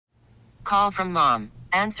call from mom.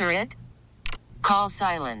 Answer it. Call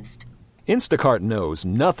silenced. Instacart knows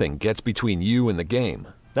nothing gets between you and the game.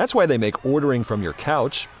 That's why they make ordering from your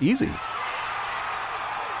couch easy.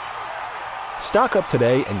 Stock up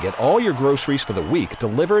today and get all your groceries for the week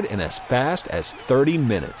delivered in as fast as 30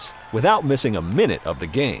 minutes without missing a minute of the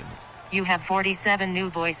game. You have 47 new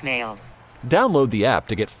voicemails. Download the app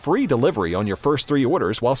to get free delivery on your first 3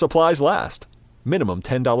 orders while supplies last. Minimum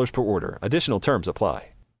 $10 per order. Additional terms apply.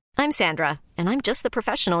 I'm Sandra, and I'm just the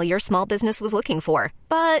professional your small business was looking for.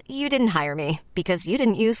 But you didn't hire me because you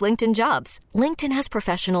didn't use LinkedIn Jobs. LinkedIn has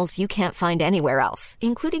professionals you can't find anywhere else,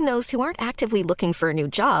 including those who aren't actively looking for a new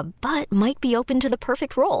job, but might be open to the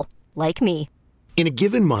perfect role, like me. In a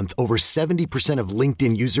given month, over 70% of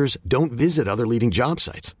LinkedIn users don't visit other leading job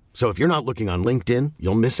sites. So if you're not looking on LinkedIn,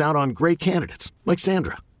 you'll miss out on great candidates like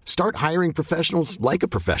Sandra. Start hiring professionals like a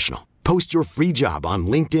professional. Post your free job on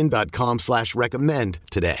linkedin.com/recommend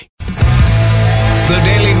today. The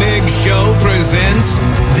Daily Migs Show presents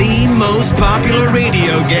the most popular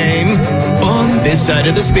radio game on this side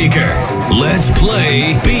of the speaker. Let's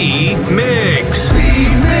play Beat Migs.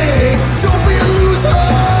 Beat Migs, don't be a loser.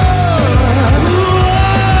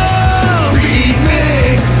 Whoa! Beat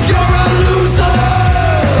Migs, you're a loser.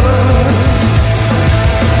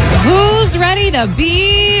 Who's ready to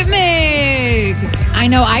beat Migs? I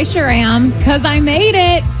know I sure am, because I made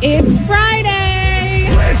it. It's Friday.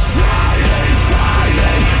 It's Friday,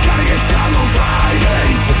 gotta get down on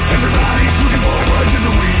Friday. Everybody's looking forward to the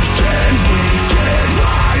weekend.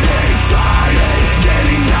 Friday,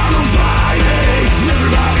 getting down on Friday.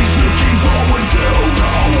 Everybody's looking forward to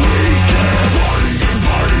the weekend.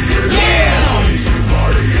 Partying, yeah.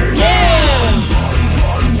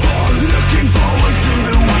 Looking forward to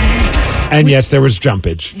the weekend. And yes, there was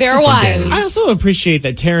jumpage. There was. I also appreciate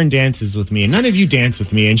that Taryn dances with me, and none of you dance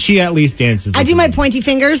with me, and she at least dances with I do me. my pointy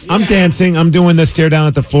fingers. I'm dancing. I'm doing the stare down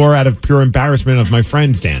at the floor out of pure embarrassment of my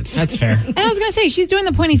friend's dance. That's fair. And I was going to say, she's doing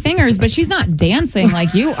the pointy fingers, but she's not dancing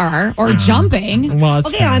like you are or jumping. Well, it's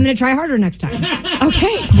Okay, fair. I'm going to try harder next time.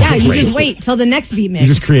 Okay. Yeah, you just wait till the next beat mix.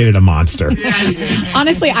 You just created a monster.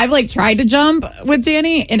 Honestly, I've tried to jump with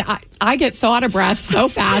Danny, and I get so out of breath so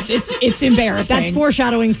fast. It's embarrassing. That's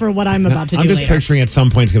foreshadowing for what I'm about to do I'm just later. picturing at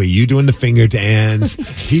some point it's going to be you doing the finger dance,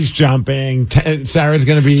 he's jumping, Sarah's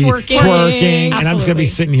going to be twerking, and I'm just going to be Absolutely.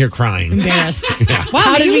 sitting here crying. Embarrassed. Wow,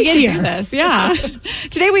 How maybe did we get should here? do this? Yeah.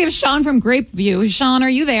 Today we have Sean from Grapeview. Sean, are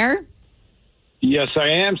you there? Yes, I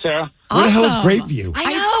am, Sarah. Where the hell is Awesome. Grapeview?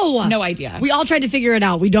 I know. No idea. We all tried to figure it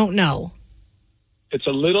out. We don't know. It's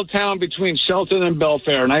a little town between Shelton and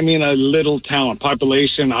Belfair, and I mean a little town.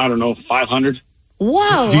 Population, I don't know, 500.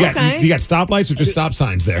 Whoa, Do you okay. got stoplights or just stop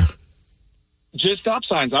signs there? Just stop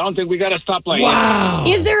signs. I don't think we got a stoplight. Wow.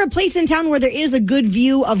 Is there a place in town where there is a good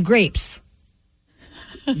view of grapes?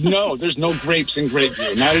 No, there's no grapes in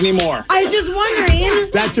Grapeview. Not anymore. I was just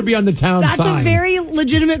wondering. That should be on the town That's sign. a very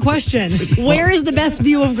legitimate question. Where is the best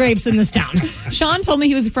view of grapes in this town? Sean told me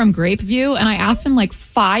he was from Grapeview, and I asked him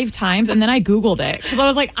 5 times, and then I Googled it because I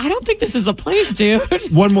was like, I don't think this is a place, dude.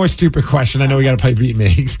 One more stupid question. I know we got to play Beat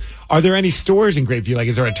Migs. Are there any stores in Grapeview?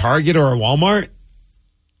 Is there a Target or a Walmart?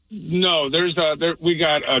 No, we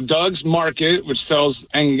got a Doug's Market, which sells,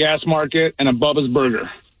 and Gas Market, and a Bubba's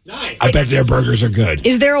Burger. Nice. I bet their burgers are good.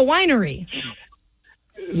 Is there a winery?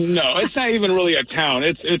 No, it's not even really a town.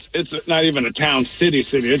 It's not even a town, city.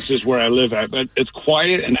 It's just where I live at, but it's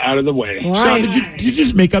quiet and out of the way. Sean, did you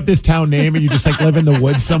just make up this town name and you just live in the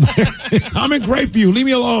woods somewhere? I'm in Grapeview. Leave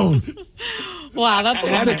me alone. Wow, that's I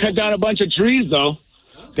had to cut down a bunch of trees, though.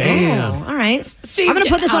 Damn. Oh, all right. Steve, I'm going to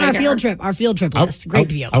get put this on outta our here. field trip list.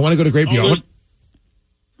 Grapeview. I want to go to Grapeview.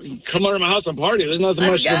 Come over to my house and party. There's nothing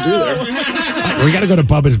much to do there. We got to go to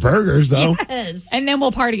Bubba's Burgers, though. Yes. And then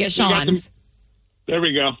we'll party at Sean's. There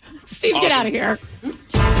we go. Steve, Awesome. get out of here.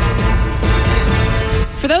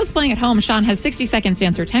 For those playing at home, Sean has 60 seconds to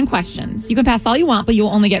answer 10 questions. You can pass all you want, but you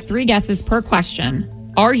will only get 3 guesses per question.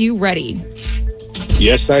 Are you ready?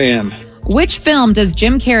 Yes, I am. Which film does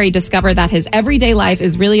Jim Carrey discover that his everyday life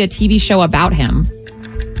is really a TV show about him?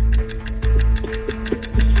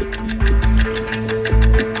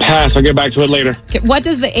 Pass. I'll get back to it later. Okay, what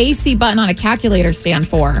does the AC button on a calculator stand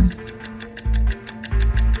for?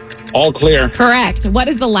 All clear. Correct. What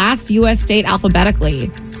is the last U.S. state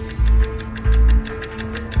alphabetically?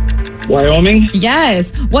 Wyoming?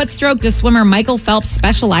 Yes. What stroke does swimmer Michael Phelps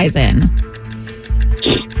specialize in?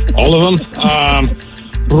 All of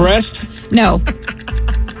them? Breast? No.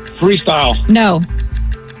 Freestyle? No.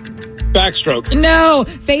 Backstroke? No.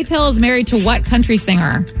 Faith Hill is married to what country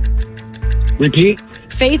singer? Repeat?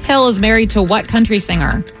 Faith Hill is married to what country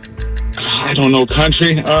singer? I don't know.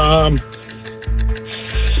 Country?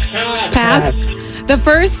 Pass. Pass. The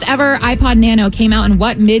first ever iPod Nano came out in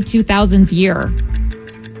what mid-2000s year?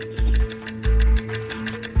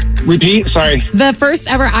 Repeat, sorry. The first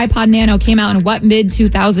ever iPod Nano came out in what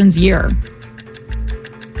mid-2000s year?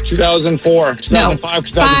 2004, 2005, No.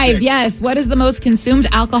 2006. 5, yes. What is the most consumed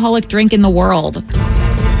alcoholic drink in the world?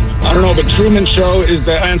 I don't know, but Truman Show is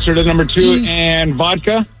the answer to number 2, and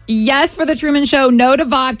vodka? Yes, for the Truman Show. No to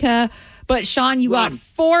vodka. But Sean, you got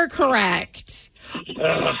 4 correct.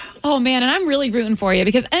 Oh, man, and I'm really rooting for you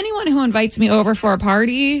because anyone who invites me over for a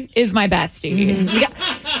party is my bestie.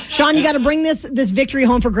 Yes. Sean, you got to bring this victory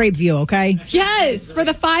home for Grapeview, okay? Yes, for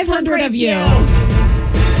the 500 of you.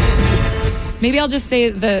 Maybe I'll just say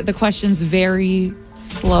the questions very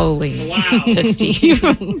slowly to Steve.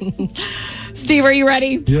 Steve, are you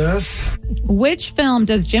ready? Yes. Which film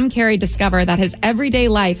does Jim Carrey discover that his everyday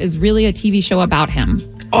life is really a TV show about him?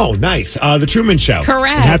 Oh, nice. The Truman Show.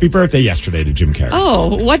 Correct. And happy birthday yesterday to Jim Carrey.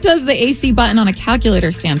 Oh, what does the AC button on a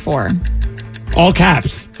calculator stand for? All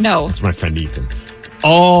caps. No. That's my friend Ethan.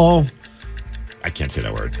 I can't say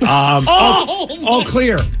that word. All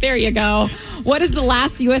clear. There you go. What is the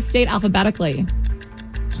last U.S. state alphabetically?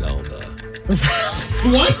 Zelda.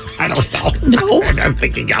 What? I don't know. No. I'm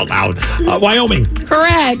thinking out loud. Wyoming.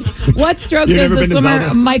 Correct. What stroke You've does never the been to swimmer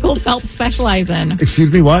Zelda? Michael Phelps specialize in?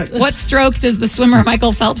 Excuse me, what? What stroke does the swimmer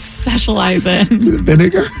Michael Phelps specialize in?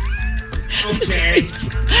 Vinegar? Okay.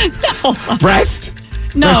 No. Breast?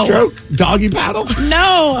 No. Breaststroke? Doggy paddle?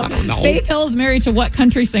 No. I don't know. Faith Hill is married to what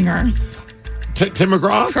country singer? Tim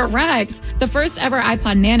McGraw? Correct. The first ever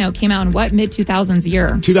iPod Nano came out in what mid-2000s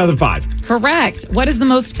year? 2005. Correct. What is the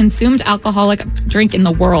most consumed alcoholic drink in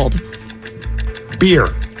the world? Beer.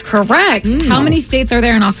 Correct. How many states are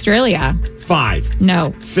there in Australia? 5.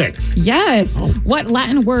 No. 6. Yes. What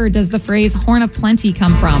Latin word does the phrase horn of plenty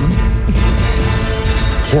come from?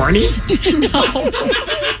 Horny? No.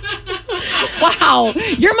 Wow.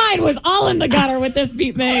 Your mind was all in the gutter with this,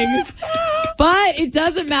 Beat Migs. But it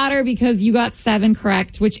doesn't matter because you got 7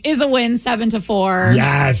 correct, which is a win, 7-4.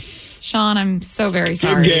 Yes. Sean, I'm so very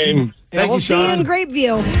sorry. Good game. Thank We'll you, see you Sean. in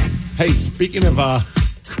Grapeview. Hey, speaking of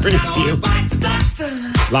Grapeview,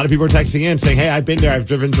 a lot of people are texting in saying, hey, I've been there. I've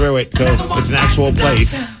driven through it. So it's an actual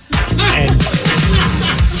place. And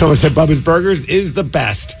someone said Bubba's Burgers is the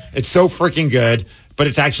best. It's so freaking good. But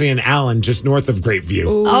it's actually in Allen, just north of Grapeview.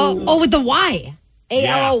 Oh, with the Y.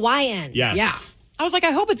 A-L-O-Y-N. Yes. Yeah. I was like,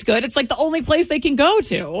 I hope it's good. It's like the only place they can go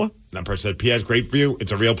to. That person said, P.S. Grapeview.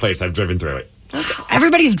 It's a real place. I've driven through it.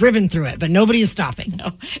 Everybody's driven through it, but nobody is stopping.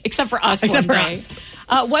 No, except for us. Except one for day.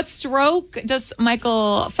 us. What stroke does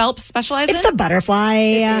Michael Phelps specialize in? It's the butterfly.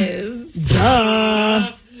 It is.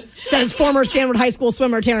 Duh. Says former Stanford High School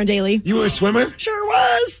swimmer Taryn Daly. You were a swimmer? Sure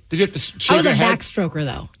was. Did you have to shave I was a your head? backstroker,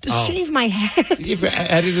 though. To shave my head. You've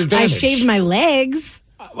had an I advantage. shaved my legs.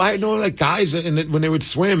 I know, like guys, when they would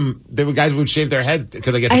swim, guys would shave their head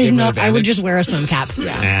because I guess I it gave didn't them know. an I would advantage. just wear a swim cap.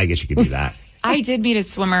 Nah, I guess you could do that. I did meet a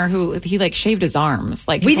swimmer who he like shaved his arms.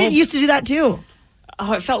 Like We his did whole- used to do that too.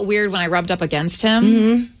 Oh, it felt weird when I rubbed up against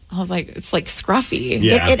him. I was like, it's like scruffy.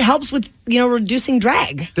 Yeah. It helps with reducing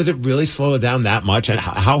drag. Does it really slow it down that much? And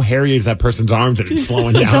how hairy is that person's arms that it's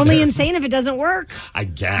slowing down? It's only there? insane if it doesn't work. I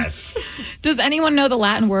guess. Does anyone know the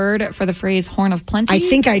Latin word for the phrase horn of plenty? I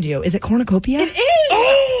think I do. Is it cornucopia? It is.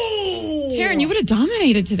 Oh! Taryn, you would have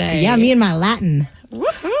dominated today. Yeah, me and my Latin.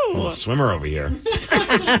 Little swimmer over here.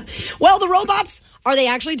 Well, the robots, are they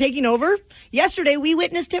actually taking over? Yesterday, we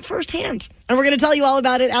witnessed it firsthand. And we're going to tell you all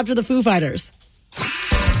about it after the Foo Fighters.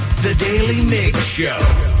 The Daily Migs Show.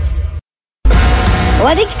 Well,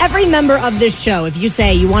 I think every member of this show, if you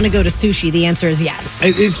say you want to go to sushi, the answer is yes.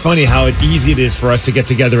 It is funny how easy it is for us to get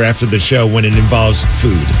together after the show when it involves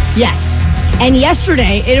food. Yes. And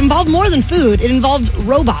yesterday, it involved more than food. It involved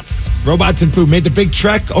robots. Robots and food made the big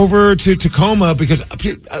trek over to Tacoma because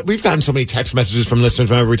we've gotten so many text messages from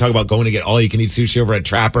listeners whenever we talk about going to get all-you-can-eat sushi over at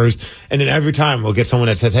Trappers. And then every time we'll get someone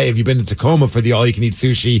that says, hey, have you been to Tacoma for the all-you-can-eat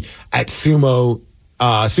sushi at Sumo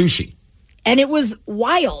Sushi? And it was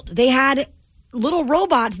wild. They had little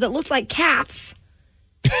robots that looked like cats.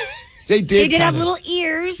 They did. They did have little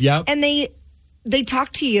ears. Yep. And they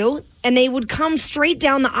talked to you, and they would come straight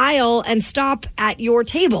down the aisle and stop at your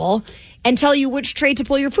table and tell you which tray to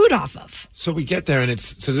pull your food off of. So we get there, and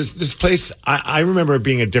this place. I remember it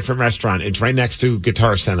being a different restaurant. It's right next to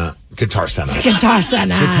Guitar Center. Guitar Center.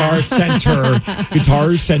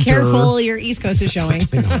 Careful, your East Coast is showing.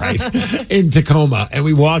 Right in Tacoma, and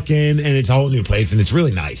we walk in, and it's a whole new place, and it's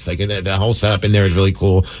really nice. Like the whole setup in there is really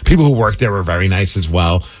cool. People who work there were very nice as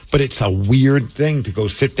well. But it's a weird thing to go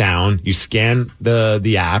sit down. You scan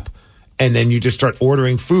the app, and then you just start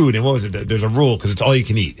ordering food. And what was it? There's a rule because it's all you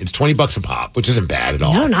can eat. It's $20 a pop, which isn't bad at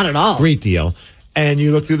all. No, not at all. Great deal. And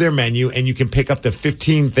you look through their menu, and you can pick up to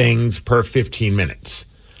 15 things per 15 minutes.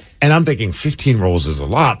 And I'm thinking 15 rolls is a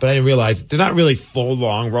lot, but I didn't realize they're not really full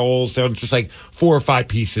long rolls. They're just like 4 or 5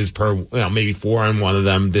 pieces per, maybe 4 on one of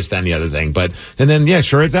them, this, that, and the other thing. And then, yeah,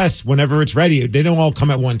 sure it's us. Whenever it's ready, they don't all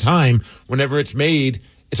come at one time. Whenever it's made,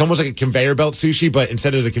 it's almost like a conveyor belt sushi, but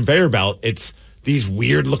instead of the conveyor belt, it's these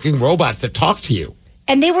weird looking robots that talk to you.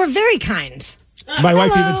 And they were very kind. My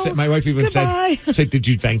wife even said, did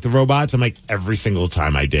you thank the robots? I'm like, every single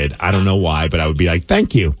time I did. I don't know why, but I would be like,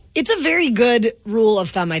 thank you. It's a very good rule of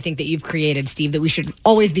thumb, I think, that you've created, Steve, that we should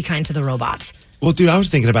always be kind to the robots. Well, dude, I was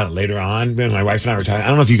thinking about it later on. My wife and I were talking. I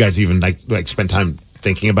don't know if you guys even like spend time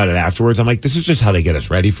thinking about it afterwards. I'm like, this is just how they get us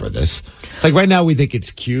ready for this. Like right now, we think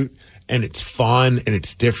it's cute and it's fun and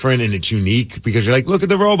it's different and it's unique because you're like, look at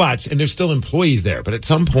the robots, and there's still employees there. But at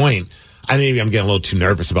some point, maybe I'm getting a little too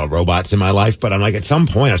nervous about robots in my life, but I'm like, at some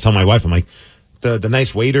point, I was telling my wife, I'm like, the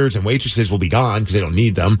nice waiters and waitresses will be gone because they don't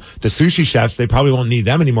need them. The sushi chefs, they probably won't need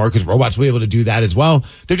them anymore because robots will be able to do that as well.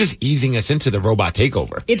 They're just easing us into the robot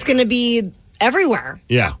takeover. It's going to be everywhere.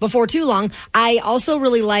 Yeah. Before too long. I also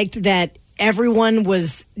really liked that everyone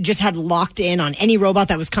had locked in on any robot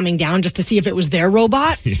that was coming down just to see if it was their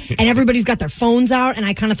robot. And everybody's got their phones out. And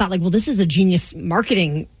I kind of thought like, well, this is a genius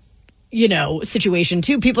marketing situation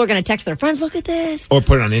too. People are going to text their friends, look at this. Or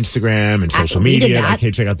put it on Instagram and social media. Like,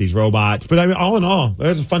 hey, check out these robots. But I mean, all in all, it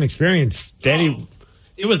was a fun experience. Danny.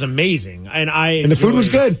 It was amazing. And the food was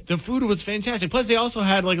good. The food was fantastic. Plus, they also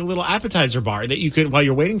had like a little appetizer bar that you could, while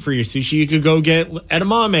you're waiting for your sushi, you could go get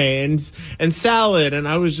edamame and salad. And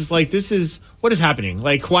I was just like, what is happening?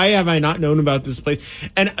 Like, why have I not known about this place?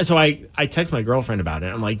 And so I text my girlfriend about it.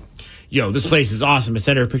 I'm like, yo, this place is awesome. I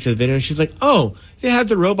sent her a picture of the video, and she's like, oh, they have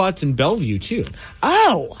the robots in Bellevue, too.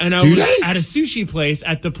 Oh. And I was at a sushi place,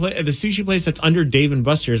 at the sushi place that's under Dave &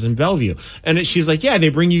 Buster's in Bellevue. And she's like, yeah, they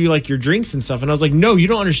bring you, like, your drinks and stuff. And I was like, no, you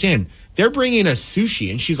don't understand. They're bringing us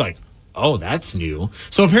sushi. And she's like, oh, that's new.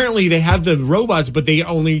 So apparently they have the robots, but they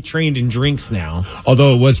only trained in drinks now.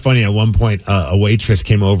 Although it was funny, at one point, a waitress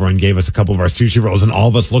came over and gave us a couple of our sushi rolls, and all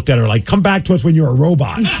of us looked at her like, come back to us when you're a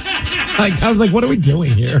robot. I was like, what are we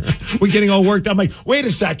doing here? We're getting all worked up. I'm like, wait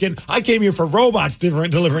a second. I came here for robots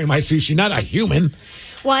delivering my sushi, not a human.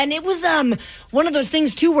 Well, and it was one of those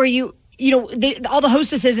things, too, where all the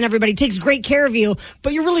hostesses and everybody takes great care of you,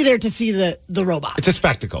 but you're really there to see the robots. It's a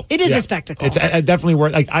spectacle. It is a spectacle. It's definitely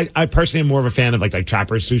worth. Like I personally am more of a fan of like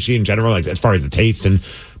Trapper's sushi in general, like as far as the taste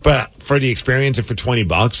but for the experience and for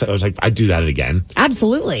 $20, I was like, I'd do that again.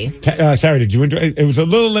 Absolutely. Sarah, did you enjoy? It was a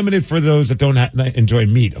little limited for those that don't enjoy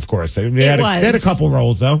meat, of course. They had a couple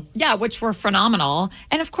rolls though. Yeah, which were phenomenal.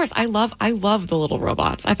 And of course, I love the little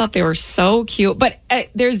robots. I thought they were so cute. But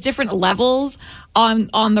there's different levels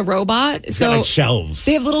on the robot. It's got like shelves.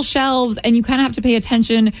 They have little shelves, and you kind of have to pay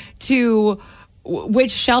attention to which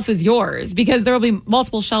shelf is yours, because there will be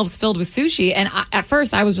multiple shelves filled with sushi. And at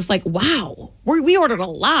first I was just like, wow, we ordered a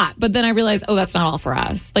lot. But then I realized, oh, that's not all for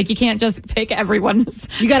us. Like, you can't just pick everyone's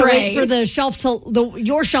You got to tray. wait for the shelf till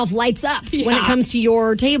your shelf lights up when it comes to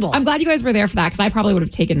your table. I'm glad you guys were there for that, because I probably would have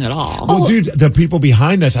taken it all. Well, dude, the people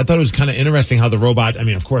behind us, I thought it was kind of interesting how the robot, I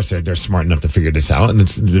mean, of course, they're smart enough to figure this out. And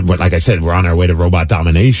it's, like I said, we're on our way to robot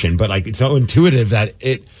domination. But like, it's so intuitive that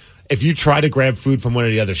if you try to grab food from one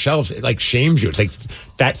of the other shelves, it like shames you. It's like,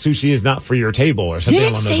 that sushi is not for your table or something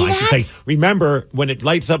along those lines. It's like, remember, when it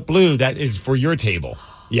lights up blue, that is for your table.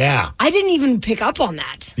 Yeah. I didn't even pick up on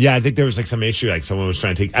that. Yeah, I think there was like some issue, like someone was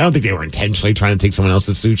trying to take, I don't think they were intentionally trying to take someone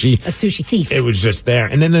else's sushi. A sushi thief. It was just there.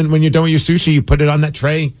 And then when you're done with your sushi, you put it on that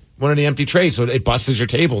tray, one of the empty trays, so it busts your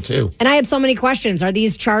table too. And I had so many questions. Are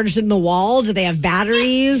these charged in the wall? Do they have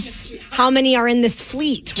batteries? How many are in this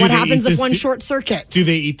fleet? What happens if one short circuits? Do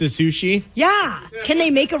they eat the sushi? Yeah. Can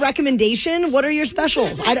they make a recommendation? What are your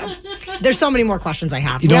specials? There's so many more questions I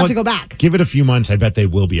have. We have to go back. Give it a few months. I bet they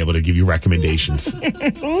will be able to give you recommendations.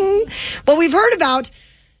 Well, we've heard about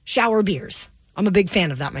shower beers. I'm a big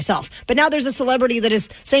fan of that myself. But now there's a celebrity that is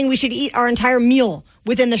saying we should eat our entire meal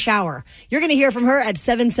within the shower. You're going to hear from her at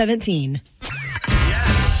 7:17.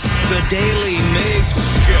 Yes, the Daily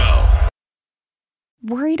Migs Show.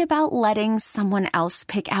 Worried about letting someone else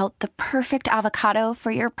pick out the perfect avocado for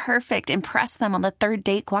your perfect impress them on the third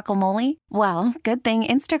date guacamole? Well, good thing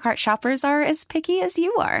Instacart shoppers are as picky as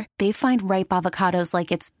you are. They find ripe avocados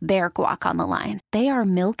like it's their guac on the line. They are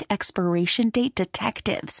milk expiration date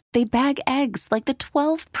detectives. They bag eggs like the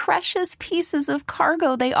 12 precious pieces of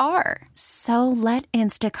cargo they are. So let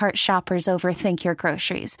Instacart shoppers overthink your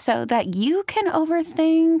groceries so that you can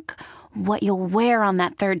overthink what you'll wear on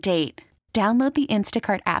that third date. Download the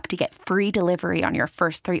Instacart app to get free delivery on your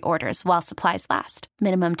first 3 orders while supplies last.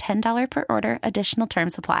 Minimum $10 per order. Additional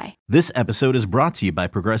terms apply. This episode is brought to you by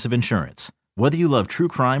Progressive Insurance. Whether you love true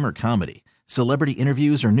crime or comedy, celebrity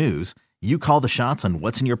interviews or news, you call the shots on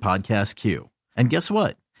what's in your podcast queue. And guess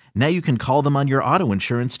what? Now you can call them on your auto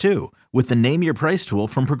insurance too with the Name Your Price tool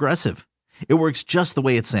from Progressive. It works just the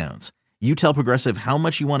way it sounds. You tell Progressive how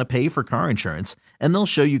much you want to pay for car insurance, and they'll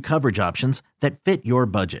show you coverage options that fit your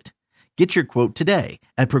budget. Get your quote today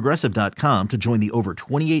at Progressive.com to join the over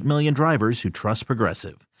 28 million drivers who trust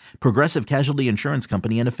Progressive. Progressive Casualty Insurance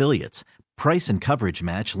Company and Affiliates. Price and coverage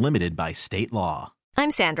match limited by state law.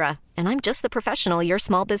 I'm Sandra, and I'm just the professional your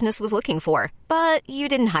small business was looking for. But you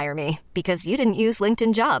didn't hire me because you didn't use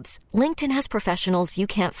LinkedIn Jobs. LinkedIn has professionals you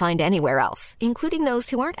can't find anywhere else, including those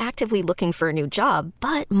who aren't actively looking for a new job,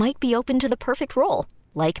 but might be open to the perfect role,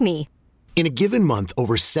 like me. In a given month,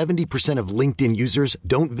 over 70% of LinkedIn users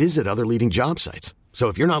don't visit other leading job sites. So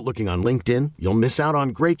if you're not looking on LinkedIn, you'll miss out on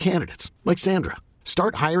great candidates like Sandra.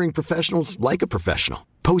 Start hiring professionals like a professional.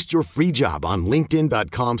 Post your free job on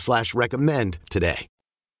linkedin.com/recommend today.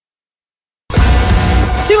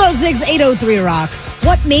 206-803-ROCK.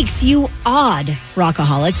 What makes you odd,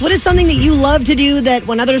 Rockaholics? What is something that you love to do that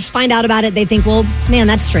when others find out about it, they think, well, man,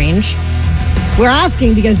 that's strange? We're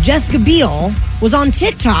asking because Jessica Biel was on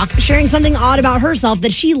TikTok sharing something odd about herself,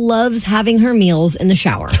 that she loves having her meals in the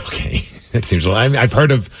shower. Okay. It seems I've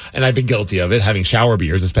heard of, and I've been guilty of it, having shower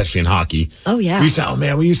beers, especially in hockey. Oh, yeah. We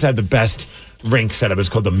used to have the best rink setup. It was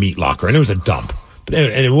called the Meat Locker, and it was a dump. And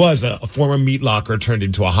it was a former meat locker turned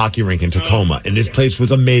into a hockey rink in Tacoma. And this place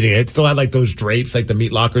was amazing. It still had like those drapes, like the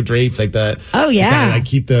meat locker drapes, like the. Oh, yeah. Like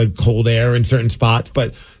keep the cold air in certain spots.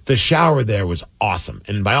 But the shower there was awesome.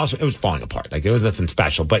 And by also, it was falling apart. Like, it was nothing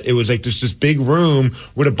special. But it was like just this big room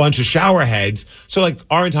with a bunch of shower heads. So, like,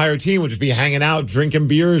 our entire team would just be hanging out, drinking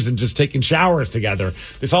beers, and just taking showers together.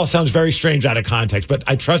 This all sounds very strange out of context. But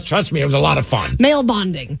I trust me, it was a lot of fun. Male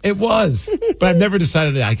bonding. It was. But I've never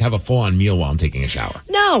decided to have a full-on meal while I'm taking a shower.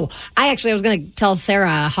 No. I was going to tell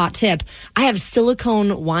Sarah a hot tip. I have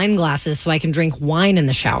silicone wine glasses so I can drink wine in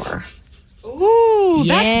the shower. Ooh,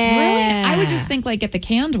 yeah. That's brilliant. I would just think like get the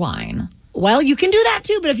canned wine. Well, you can do that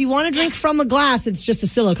too, but if you want to drink from a glass, it's just a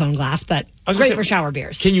silicone glass, but great for shower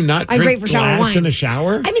beers. Can you not drink great for shower glass wine. in a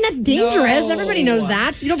shower? I mean, that's dangerous. No. Everybody knows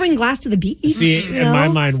that. You don't bring glass to the beach. See, and my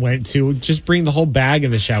mind went to just bring the whole bag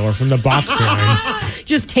in the shower from the box line.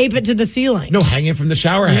 Just tape it to the ceiling. No, hang it from the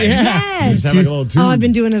shower head. Yes. Just have like a little tube. Oh, I've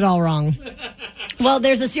been doing it all wrong. Well,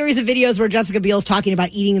 there's a series of videos where Jessica Biel's talking about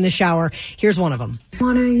eating in the shower. Here's one of them. I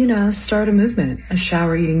want to, start a movement, a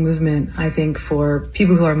shower eating movement. I think for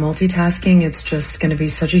people who are multitasking, it's just going to be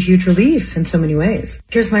such a huge relief in so many ways.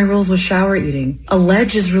 Here's my rules with shower eating. A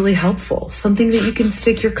ledge is really helpful. Something that you can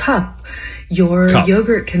stick your cup, your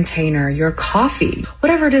yogurt container, your coffee,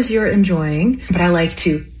 whatever it is you're enjoying. But I like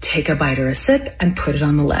to take a bite or a sip and put it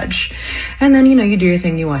on the ledge. And then, you do your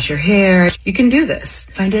thing, you wash your hair. You can do this.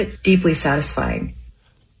 Find it deeply satisfying.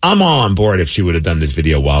 I'm all on board if she would have done this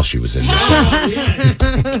video while she was in the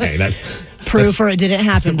shower. Okay, Proof or it didn't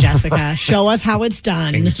happen, Jessica. Show us how it's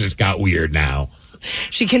done. Things just got weird now.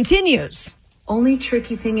 She continues. Only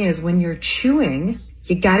tricky thing is when you're chewing,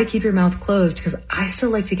 you got to keep your mouth closed because I still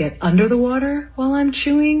like to get under the water while I'm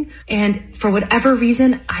chewing. And for whatever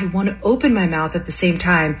reason, I want to open my mouth at the same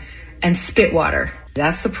time and spit water.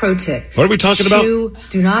 That's the pro tip. What are we talking about?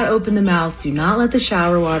 Do not open the mouth. Do not let the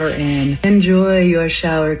shower water in. Enjoy your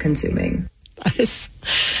shower consuming.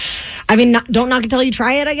 Don't knock it till you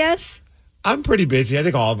try it, I guess. I'm pretty busy. I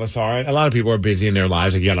think all of us are. A lot of people are busy in their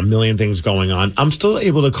lives. Like, you got a million things going on. I'm still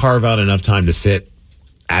able to carve out enough time to sit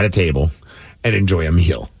at a table and enjoy a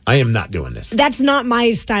meal. I am not doing this. That's not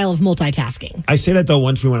my style of multitasking. I say that, though,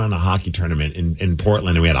 once we went on a hockey tournament in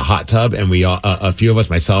Portland, and we had a hot tub, and we a few of us,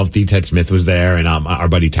 myself, D. Ted Smith was there, and our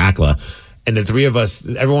buddy Takla, and the three of us,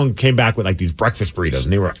 everyone came back with like these breakfast burritos,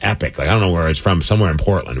 and they were epic. Like, I don't know where it's from, somewhere in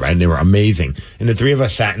Portland, right? And they were amazing. And the three of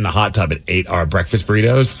us sat in the hot tub and ate our breakfast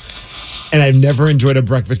burritos. And I've never enjoyed a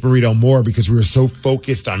breakfast burrito more because we were so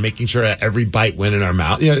focused on making sure that every bite went in our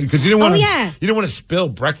mouth. Because you didn't want to spill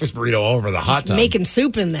breakfast burrito all over the hot tub. Making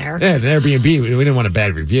soup in there. Yeah, it's an Airbnb. We didn't want a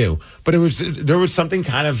bad review, but there was something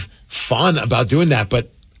kind of fun about doing that.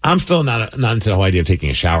 But I'm still not into the whole idea of taking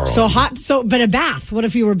a shower. But a bath. What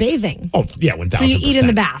if you were bathing? Oh yeah, 1,000%. So you eat in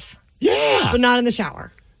the bath. Yeah, but not in the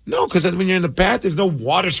shower. No, because when you're in the bath, there's no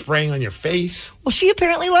water spraying on your face. Well, she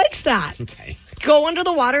apparently likes that. Okay. Go under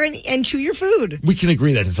the water and chew your food. We can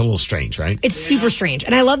agree that it's a little strange, right? It's super strange.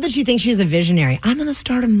 And I love that she thinks she's a visionary. I'm going to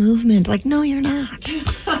start a movement. Like, no, you're not.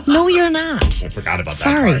 No, you're not. I forgot about that.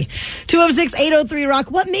 Sorry.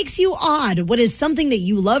 206-803-ROCK. What makes you odd? What is something that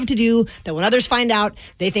you love to do that when others find out,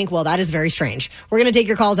 they think, well, that is very strange? We're going to take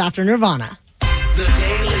your calls after Nirvana. The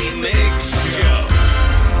Daily Migs Show.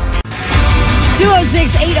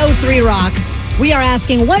 206-803-ROCK. We are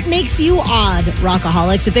asking, what makes you odd,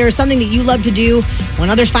 Rockaholics? If there is something that you love to do, when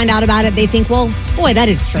others find out about it, they think, well, boy, that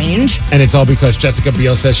is strange. And it's all because Jessica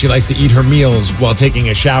Biel says she likes to eat her meals while taking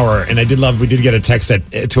a shower. And we did get a text at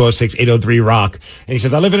 206-803-ROCK. And he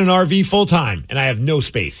says, I live in an RV full time and I have no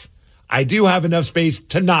space. I do have enough space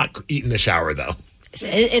to not eat in the shower, though.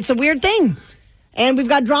 It's a weird thing. And we've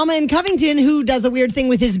got Drama in Covington who does a weird thing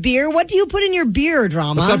with his beer. What do you put in your beer,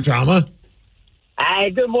 Drama? What's up, Drama? Hi,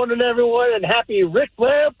 good morning, everyone, and happy Ric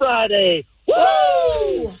Flair Friday.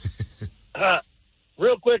 Woo!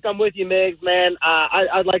 Real quick, I'm with you, Migs, man.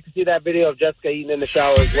 I'd like to see that video of Jessica eating in the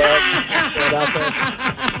shower as well.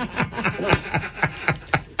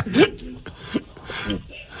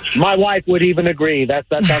 My wife would even agree. That's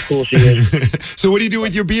how cool she is. So what do you do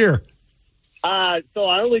with your beer? So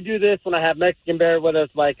I only do this when I have Mexican beer, whether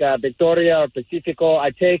it's like Victoria or Pacifico.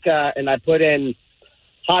 I take and I put in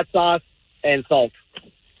hot sauce and salt.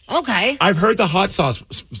 Okay. I've heard the hot sauce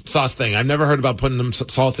thing. I've never heard about putting them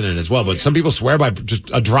salt in it as well, but some people swear by just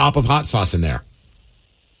a drop of hot sauce in there.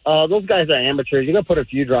 Those guys are amateurs. You're going to put a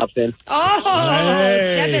few drops in. Oh,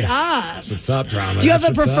 Hey. step it up. What's up, Drama? Do you have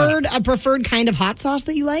That's what's a preferred kind of hot sauce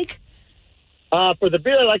that you like? For the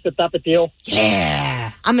beer, I like the Tapatio.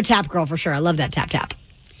 Yeah. I'm a tap girl for sure. I love that tap.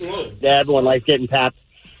 Yeah, everyone likes getting tapped.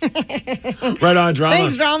 Right on, Drama.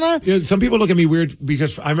 Thanks, Drama. You know, some people look at me weird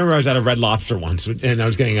because I remember I was at a Red Lobster once and I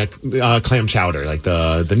was getting a clam chowder, like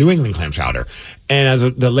the New England clam chowder. And as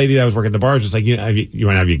the lady that was working at the bar was just like, you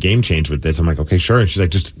want to have your game change with this? I'm like, okay, sure. And she's like,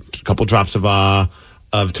 just a couple drops of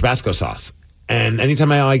Tabasco sauce. And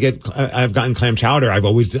anytime I've gotten clam chowder, I've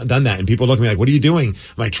always done that. And people look at me like, what are you doing?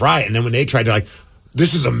 I'm like, try it. And then when they tried, they're like,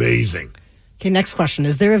 this is amazing. Okay, next question.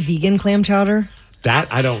 Is there a vegan clam chowder?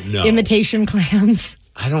 That I don't know. Imitation clams?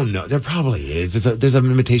 I don't know. There probably is. There's an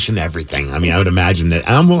imitation to everything. I mean, I would imagine that.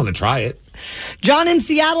 I'm willing to try it. John in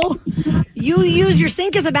Seattle, you use your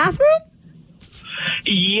sink as a bathroom?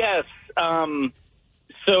 Yes.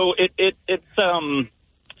 So it's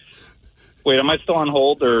wait, am I still on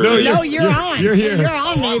hold or? No, you're on. You're here. You're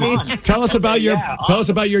on, baby. Tell us about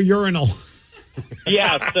your urinal.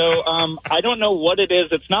 Yeah. So I don't know what it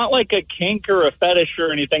is. It's not like a kink or a fetish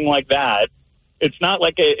or anything like that. It's not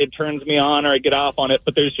like it turns me on or I get off on it,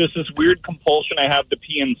 but there's just this weird compulsion I have to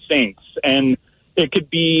pee in sinks. And it could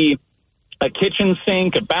be a kitchen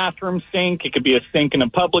sink, a bathroom sink. It could be a sink in a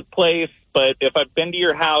public place. But if I've been to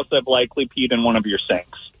your house, I've likely peed in one of your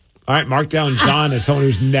sinks. All right, mark down John as someone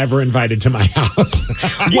who's never invited to my house.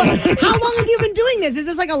 What? How long have you been doing this? Is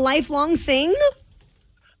this like a lifelong thing?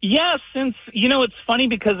 Yeah, since, it's funny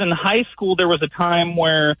because in high school there was a time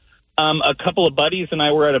where a couple of buddies and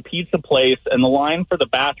I were at a pizza place and the line for the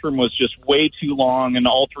bathroom was just way too long and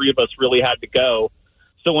all three of us really had to go.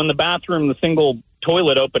 So when the single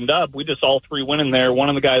toilet opened up, we just all three went in there. One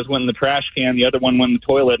of the guys went in the trash can, the other one went in the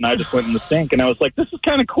toilet, and I just went in the sink. And I was like, this is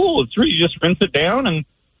kind of cool. It's really, you just rinse it down and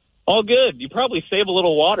all good. You probably save a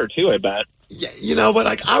little water too, I bet. Yeah,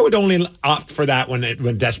 but I would only opt for that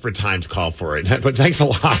when desperate times call for it. But thanks a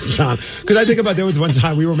lot, John. Because I think about there was one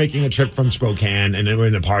time we were making a trip from Spokane, and then we're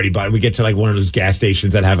in the party bus, and we get to like one of those gas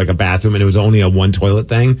stations that have like a bathroom, and it was only a one toilet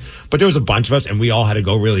thing. But there was a bunch of us, and we all had to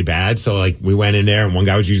go really bad. So like we went in there, and one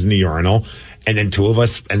guy was using the urinal, and then two of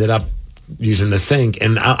us ended up using the sink.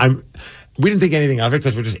 And we didn't think anything of it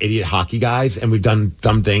because we're just idiot hockey guys, and we've done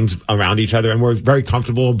dumb things around each other, and we're very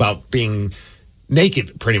comfortable about being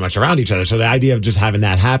naked pretty much around each other. So the idea of just having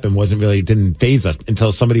that happen didn't faze us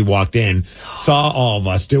until somebody walked in, saw all of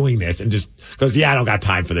us doing this, and just goes, yeah, I don't got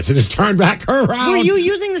time for this, and just turned back around. Were you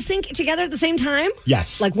using the sink together at the same time?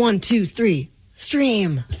 Yes. Like 1, 2, 3,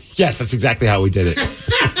 stream. Yes, that's exactly how we did it.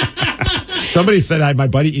 Somebody said my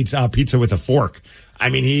buddy eats pizza with a fork. I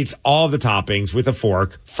mean, he eats all the toppings with a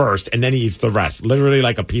fork first, and then he eats the rest, literally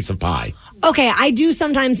like a piece of pie. Okay, I do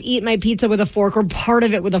sometimes eat my pizza with a fork or part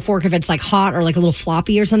of it with a fork if it's like hot or like a little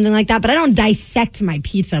floppy or something like that, but I don't dissect my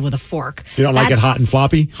pizza with a fork. You don't like it hot and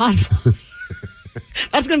floppy? Hot.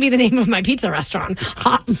 That's going to be the name of my pizza restaurant,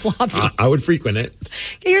 Hot and Floppy. I would frequent it.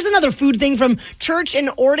 Here's another food thing from Church in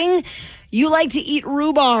Ording. You like to eat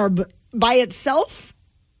rhubarb by itself?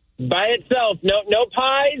 By itself, no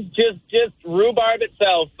pies, just rhubarb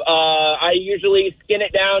itself. I usually skin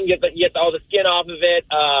it down, get all the skin off of it,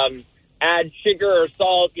 add sugar or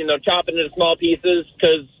salt, chop it into small pieces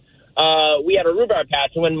because we had a rhubarb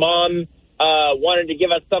patch. And when Mom wanted to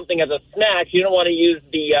give us something as a snack. She didn't want to use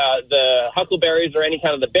the huckleberries or any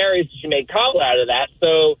kind of the berries. She made cobbler out of that.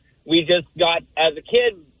 So we just got, as a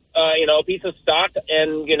kid, a piece of stock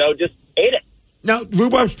and, just ate it. Now,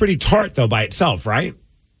 rhubarb's pretty tart, though, by itself, right?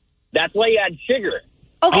 That's why you add sugar.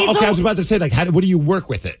 Okay, I was about to say, like, what do you work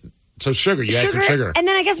with it? So sugar, you add some sugar. And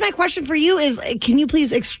then I guess my question for you is, can you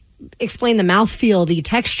please explain the mouthfeel, the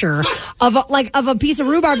texture of a piece of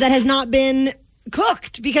rhubarb that has not been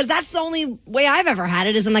cooked? Because that's the only way I've ever had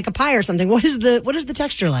it is in like a pie or something. What is the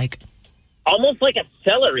texture like? Almost like a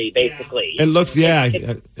celery, basically. It looks, I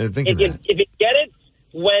think if you get it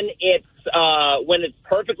when it's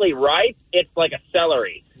perfectly ripe, it's like a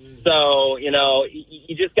celery. So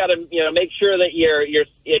you just got to make sure that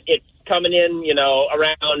it's coming in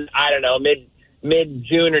around mid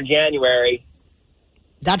June or January.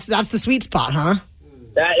 That's the sweet spot, huh?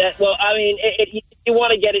 Well, I mean, you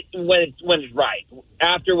want to get it when it's right.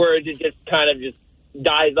 Afterwards, it just kind of just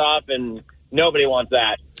dies off, and nobody wants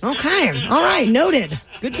that. Okay. All right. Noted.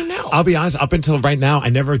 Good to know. I'll be honest, up until right now, I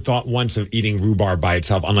never thought once of eating rhubarb by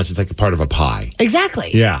itself unless it's like a part of a pie. Exactly.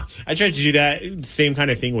 Yeah. I tried to do that same kind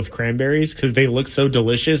of thing with cranberries because they look so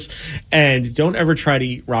delicious. And don't ever try to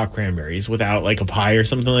eat raw cranberries without like a pie or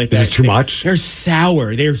something like that. Is it too much? They're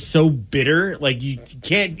sour. They're so bitter. Like you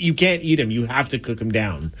can't eat them. You have to cook them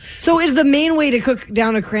down. So is the main way to cook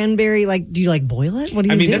down a cranberry, like, do you like boil it? What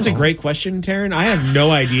do you do? That's a great question, Taryn. I have no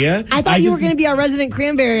idea. I thought you were going to be our resident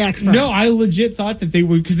cranberry expert. No, I legit thought that they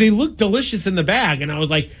would because they look delicious in the bag. And I was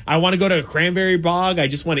like, I want to go to a cranberry bog. I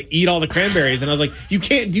just want to eat all the cranberries. And I was like, you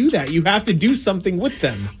can't do that. You have to do something with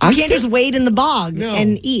them. You can't just wade in the bog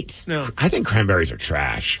and eat. No. I think cranberries are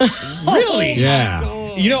trash. Really? Yeah.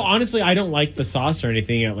 Honestly, I don't like the sauce or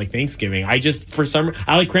anything at like Thanksgiving. I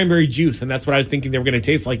like cranberry juice. And that's what I was thinking they were going to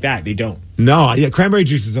taste like that. They don't. No, cranberry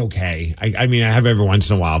juice is okay. I mean, I have every once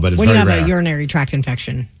in a while, but it's when very you have rare. a urinary tract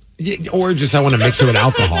infection. Or just I want to mix it with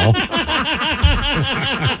alcohol.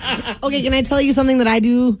 Okay, can I tell you something that I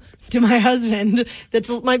do to my husband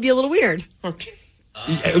that might be a little weird? Okay.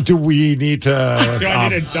 Do we need to... Do I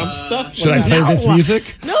need to dump stuff? Should I play this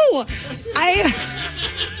music? No.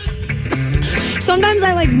 Sometimes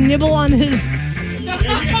I like nibble on his...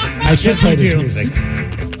 I should play this music.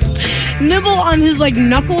 Nibble on his like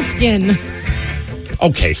knuckle skin.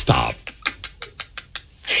 Okay, stop.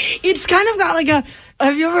 It's kind of got like a...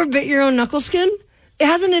 Have you ever bit your own knuckle skin? It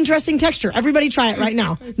has an interesting texture. Everybody try it right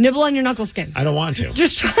now. Nibble on your knuckle skin. I don't want to.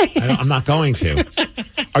 Just try it. I'm not going to.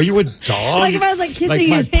 Are you a dog? Like if I was like kissing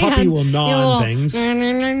his hand. My puppy will gnaw on things.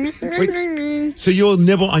 Wait, so you'll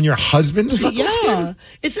nibble on your husband's knuckle skin?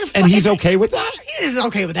 And he's okay with that? He's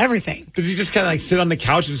okay with everything. Does he just kind of like sit on the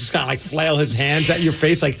couch and just kind of like flail his hands at your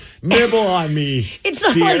face like, nibble on me, it's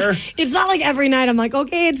not dear? It's not like every night I'm like,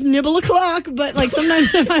 okay, it's nibble o'clock. But like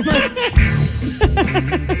sometimes if I'm like...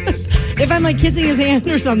 If I'm like kissing his hand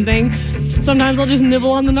or something, sometimes I'll just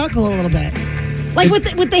nibble on the knuckle a little bit, like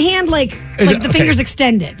with the hand, like the fingers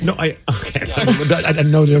extended. No, I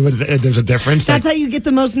didn't know there's a difference. That's how you get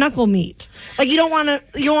the most knuckle meat. Like you don't want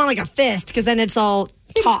like a fist because then it's all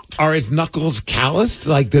taut. Are his knuckles calloused?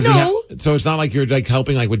 Like does no. So it's not like you're like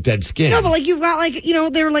helping like with dead skin. No, but like you've got like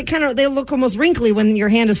they're like they look almost wrinkly when your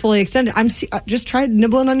hand is fully extended. Just try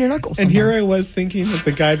nibbling on your knuckles. And here I was thinking that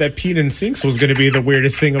the guy that peed in sinks was going to be the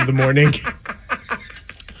weirdest thing of the morning.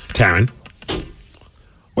 Taryn,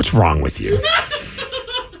 what's wrong with you?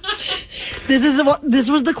 This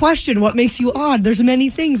was the question. What makes you odd? There's many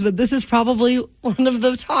things, but this is probably one of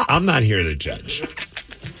the top. I'm not here to judge.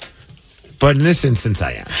 But in this instance,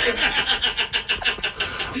 I am.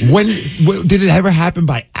 Did it ever happen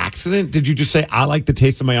by accident? Did you just say, I like the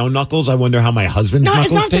taste of my own knuckles? I wonder how my husband's knuckles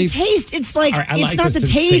taste? No, it's not the taste. It's like, it's not the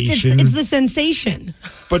taste. It's the sensation.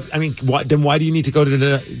 But, I mean, then why do you need to go to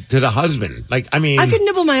the husband? Like, I mean... I could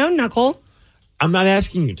nibble my own knuckle. I'm not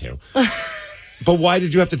asking you to. But why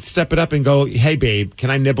did you have to step it up and go, hey, babe, can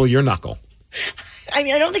I nibble your knuckle? I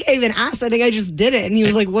mean, I don't think I even asked. I think I just did it. And he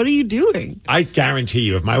was like, what are you doing? I guarantee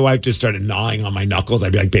you, if my wife just started gnawing on my knuckles,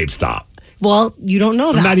 I'd be like, babe, stop. Well, you don't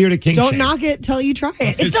know that. I'm not here to kink Don't shame. knock it till you try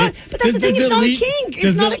it. It's not, but that's the thing. It's not a kink.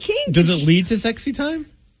 It's not a kink. Does it lead to sexy time?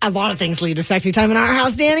 A lot of things lead to sexy time in our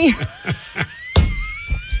house, Danny.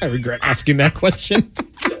 I regret asking that question.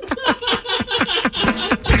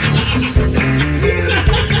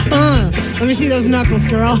 Let me see those knuckles,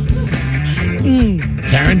 girl.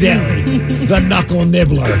 Taryn Daly, the knuckle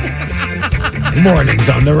nibbler. Mornings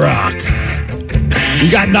on the Rock.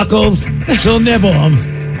 You got knuckles? She'll nibble them.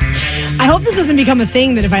 I hope this doesn't become a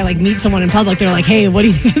thing that if I like meet someone in public, they're like, hey, what do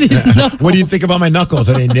you think of these knuckles? What do you think about my knuckles?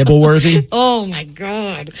 Are they nibble worthy? Oh my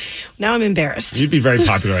God. Now I'm embarrassed. You'd be very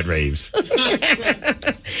popular at raves.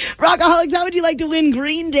 Rockaholics, how would you like to win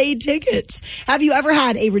Green Day tickets? Have you ever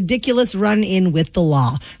had a ridiculous run-in with the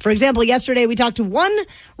law? For example, yesterday we talked to one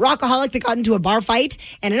rockaholic that got into a bar fight,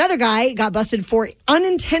 and another guy got busted for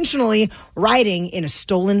unintentionally riding in a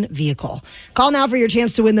stolen vehicle. Call now for your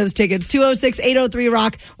chance to win those tickets.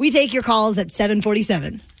 206-803-ROCK. We take your calls at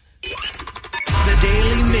 747. The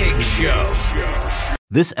Daily Migs Show.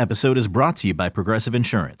 This episode is brought to you by Progressive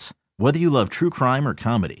Insurance. Whether you love true crime or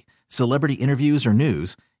comedy, celebrity interviews or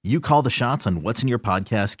news, you call the shots on what's in your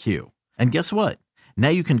podcast queue. And guess what? Now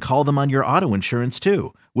you can call them on your auto insurance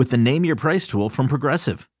too with the Name Your Price tool from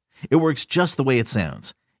Progressive. It works just the way it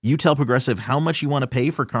sounds. You tell Progressive how much you want to pay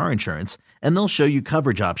for car insurance, and they'll show you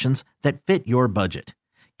coverage options that fit your budget.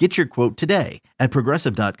 Get your quote today at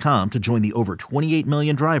Progressive.com to join the over 28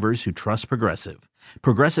 million drivers who trust Progressive.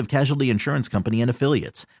 Progressive Casualty Insurance Company and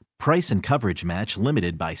Affiliates. Price and coverage match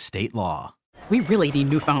limited by state law. We really need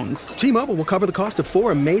new phones. T-Mobile will cover the cost of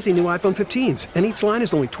 4 amazing new iPhone 15s, and each line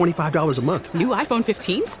is only $25 a month. New iPhone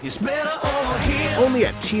 15s? It's better over here. Only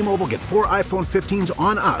at T-Mobile, get 4 iPhone 15s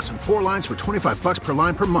on us and 4 lines for $25 per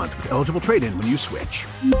line per month with eligible trade-in when you switch.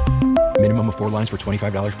 Minimum of 4 lines for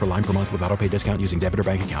 $25 per line per month with autopay discount using debit or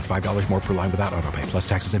bank account. $5 more per line without autopay, plus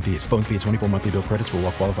taxes and fees. Phone fee at 24 monthly bill credits for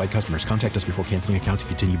well-qualified customers. Contact us before canceling account to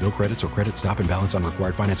continue bill credits or credit stop and balance on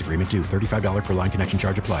required finance agreement due. $35 per line connection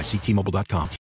charge applies. See T-Mobile.com.